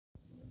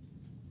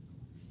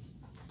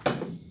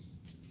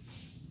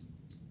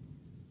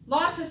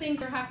Lots of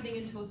things are happening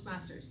in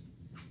Toastmasters.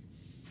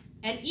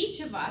 And each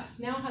of us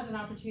now has an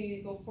opportunity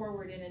to go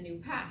forward in a new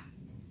path.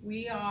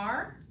 We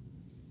are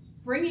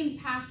bringing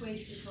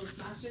pathways to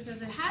Toastmasters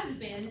as it has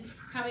been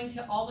coming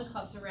to all the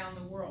clubs around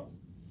the world.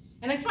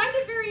 And I find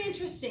it very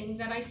interesting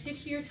that I sit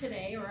here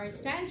today, or I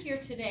stand here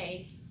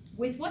today,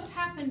 with what's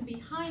happened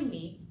behind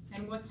me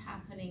and what's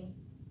happening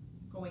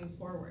going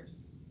forward.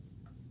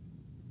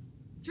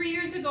 3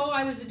 years ago,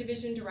 I was a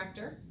division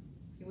director.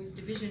 It was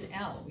Division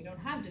L. We don't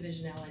have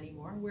Division L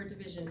anymore. We're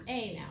Division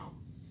A now,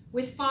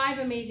 with 5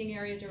 amazing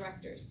area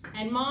directors.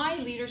 And my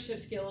leadership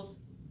skills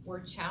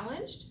were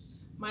challenged.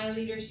 My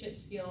leadership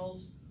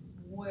skills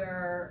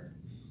were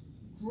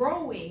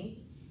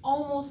growing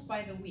almost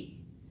by the week.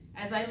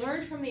 As I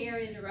learned from the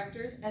area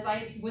directors, as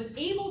I was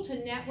able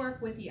to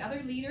network with the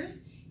other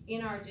leaders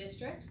in our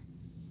district,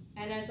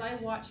 and as I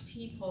watched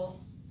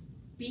people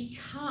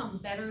become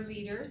better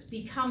leaders,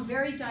 become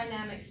very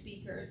dynamic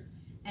speakers,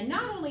 and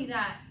not only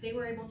that, they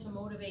were able to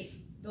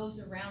motivate those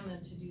around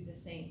them to do the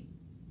same.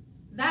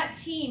 That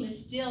team is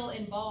still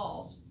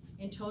involved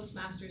in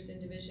Toastmasters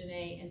in Division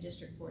A and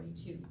District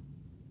 42.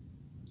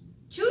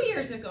 2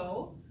 years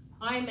ago,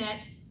 I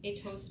met a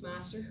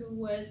Toastmaster who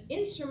was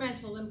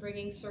instrumental in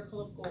bringing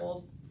Circle of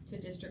Gold to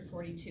District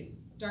 42,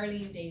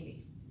 Darlene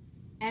Davies.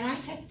 And I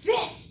said,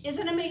 this is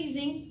an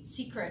amazing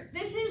secret.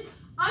 This is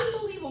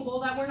unbelievable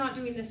that we're not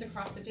doing this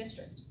across the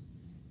district.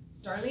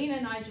 Darlene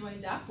and I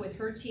joined up with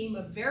her team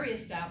of very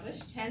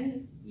established,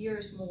 10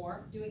 years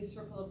more, doing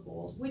Circle of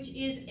Gold, which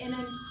is an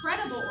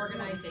incredible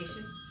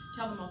organization.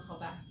 Tell them I'll call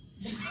back.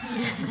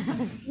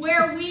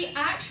 Where we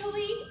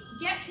actually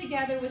get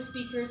together with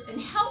speakers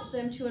and help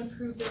them to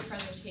improve their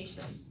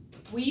presentations.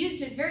 We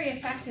used it very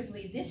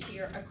effectively this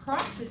year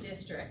across the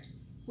district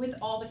with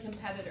all the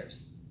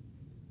competitors.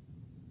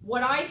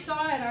 What I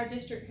saw at our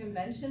district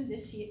convention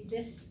this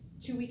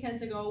 2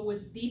 weekends ago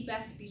was the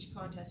best speech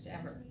contest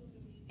ever.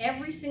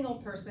 Every single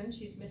person,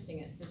 she's missing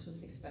it, this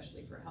was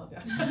especially for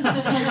Helga.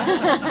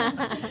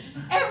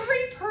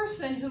 Every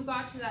person who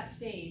got to that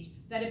stage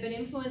that had been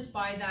influenced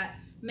by that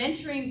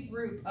mentoring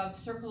group of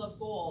Circle of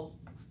Gold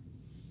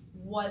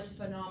was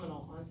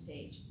phenomenal on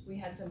stage. We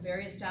had some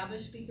very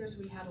established speakers,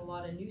 we had a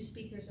lot of new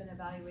speakers and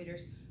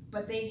evaluators,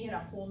 but they hit a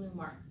whole new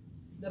mark.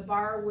 The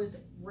bar was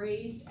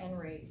raised and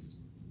raised.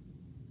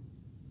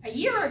 A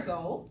year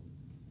ago,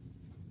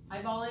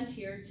 I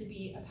volunteered to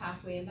be a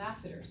Pathway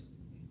ambassador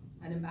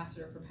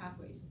for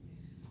Pathways.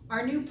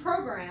 Our new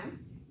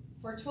program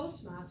for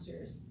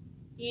Toastmasters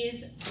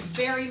is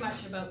very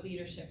much about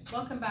leadership.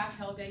 Welcome back,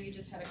 Helga. You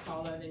just had a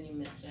call out and you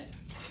missed it.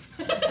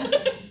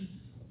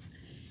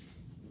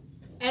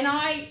 And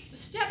I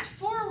stepped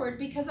forward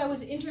because I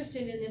was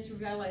interested in this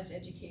revitalized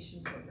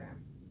education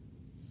program.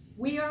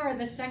 We are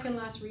the second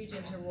last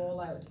region to roll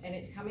out, and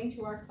it's coming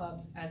to our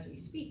clubs as we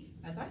speak,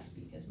 as I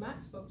speak, as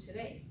Matt spoke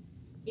today,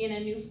 in a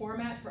new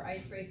format for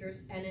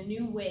icebreakers and a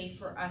new way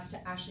for us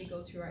to actually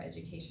go through our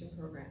education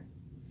program.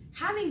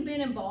 Having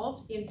been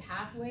involved in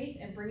Pathways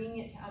and bringing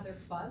it to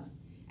other clubs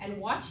and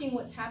watching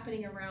what's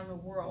happening around the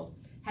world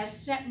has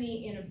set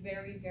me in a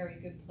very, very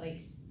good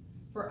place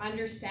for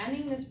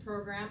understanding this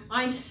program.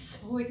 I'm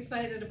so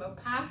excited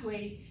about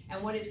Pathways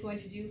and what it's going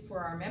to do for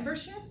our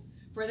membership,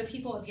 for the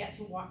people who have yet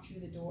to walk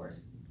through the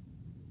doors.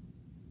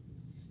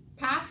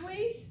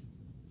 Pathways,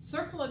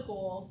 Circle of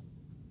Gold,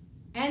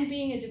 and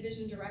being a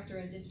division director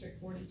in District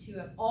 42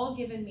 have all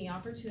given me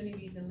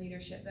opportunities in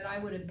leadership that I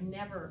would have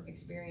never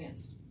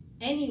experienced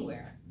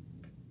anywhere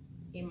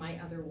in my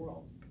other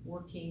world,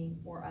 working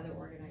or other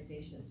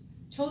organizations.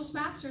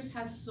 Toastmasters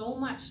has so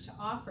much to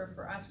offer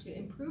for us to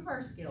improve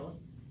our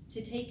skills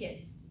to take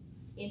it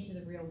into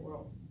the real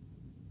world.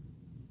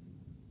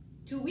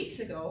 2 weeks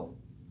ago,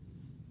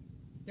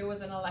 there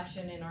was an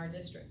election in our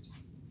district,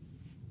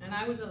 and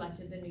I was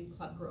elected the new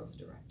club growth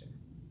director.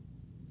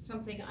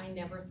 Something I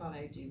never thought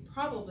I'd do,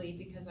 probably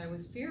because I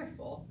was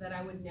fearful that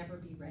I would never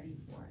be ready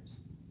for it.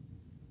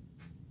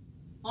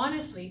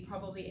 Honestly,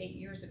 probably 8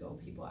 years ago,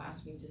 people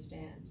asked me to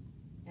stand,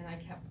 and I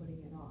kept putting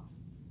it off.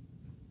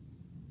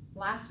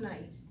 Last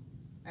night,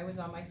 I was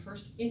on my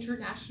first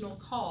international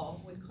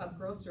call with club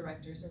growth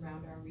directors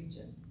around our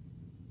region.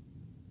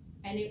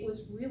 And it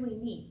was really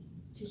neat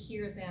to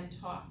hear them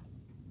talk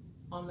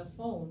on the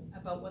phone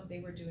about what they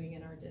were doing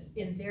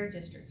in their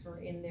districts or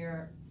in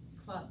their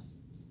clubs.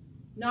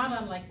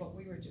 Not unlike what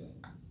we were doing.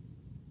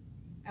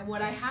 And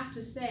what I have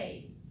to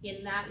say,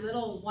 in that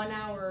little 1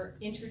 hour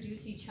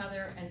introduce each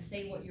other and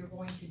say what you're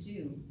going to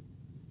do,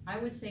 I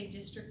would say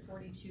District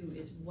 42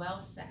 is well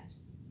set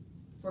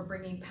for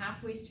bringing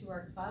Pathways to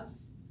our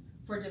clubs,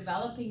 for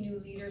developing new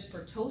leaders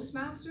for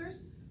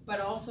Toastmasters,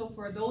 but also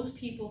for those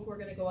people who are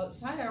going to go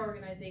outside our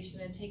organization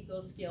and take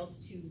those skills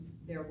to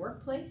their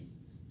workplace,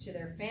 to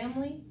their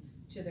family,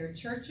 to their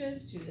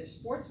churches, to their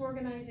sports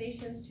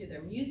organizations, to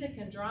their music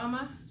and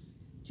drama,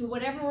 to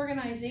whatever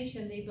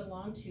organization they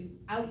belong to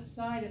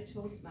outside of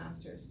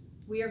Toastmasters.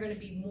 We are going to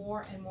be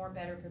more and more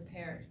better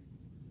prepared.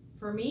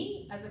 For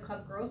me, as a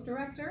club growth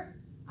director,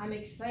 I'm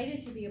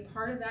excited to be a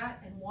part of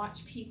that and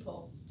watch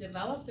people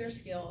develop their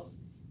skills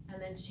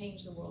and then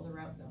change the world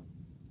around them.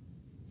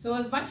 So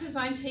as much as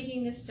I'm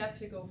taking this step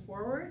to go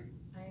forward,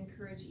 I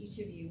encourage each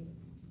of you,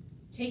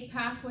 take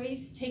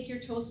Pathways, take your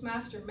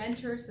Toastmaster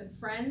mentors and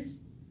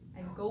friends,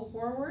 and go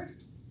forward,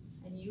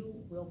 and you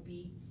will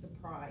be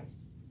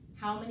surprised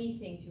how many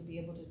things you'll be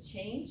able to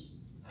change,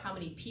 how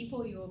many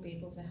people you will be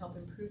able to help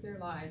improve their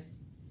lives,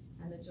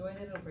 and the joy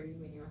that it'll bring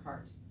you in your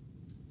heart.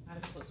 I'm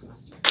a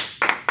Toastmaster.